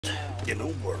In a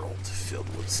world filled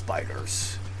with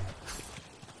spiders,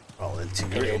 crawl into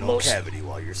your anal cavity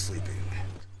while you're sleeping.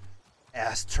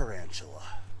 Ass Tarantula.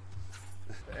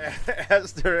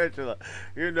 Ass Tarantula.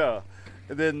 You know.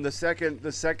 And then the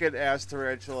second Ass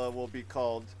Tarantula will be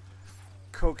called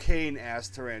Cocaine Ass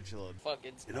Tarantula.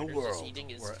 In a world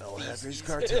where El Jefe's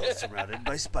cartel is surrounded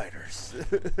by spiders.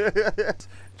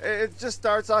 It just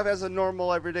starts off as a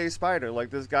normal everyday spider.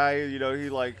 Like this guy, you know,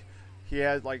 he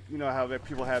has, like, you know how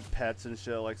people have pets and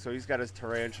shit, like, so he's got his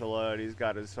tarantula and he's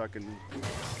got his fucking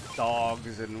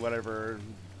dogs and whatever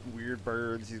weird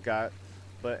birds he's got,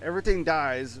 but everything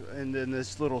dies, and then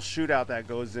this little shootout that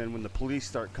goes in when the police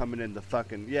start coming in the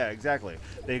fucking, yeah, exactly,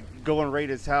 they go and raid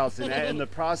his house, and in the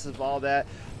process of all that,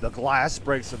 the glass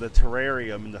breaks of the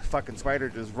terrarium and the fucking spider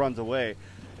just runs away.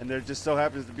 And there just so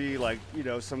happens to be, like, you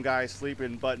know, some guy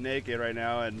sleeping butt naked right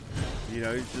now, and, you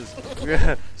know, he's just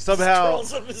somehow,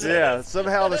 yeah,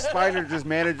 somehow the spider just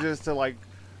manages to, like,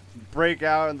 break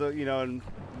out, and you know, and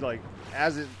like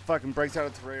as it fucking breaks out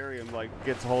of the terrarium, like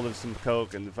gets a hold of some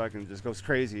coke and fucking just goes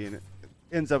crazy, and it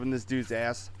ends up in this dude's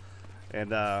ass, and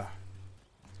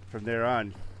from there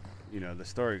on, you know, the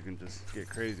story can just get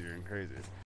crazier and crazier.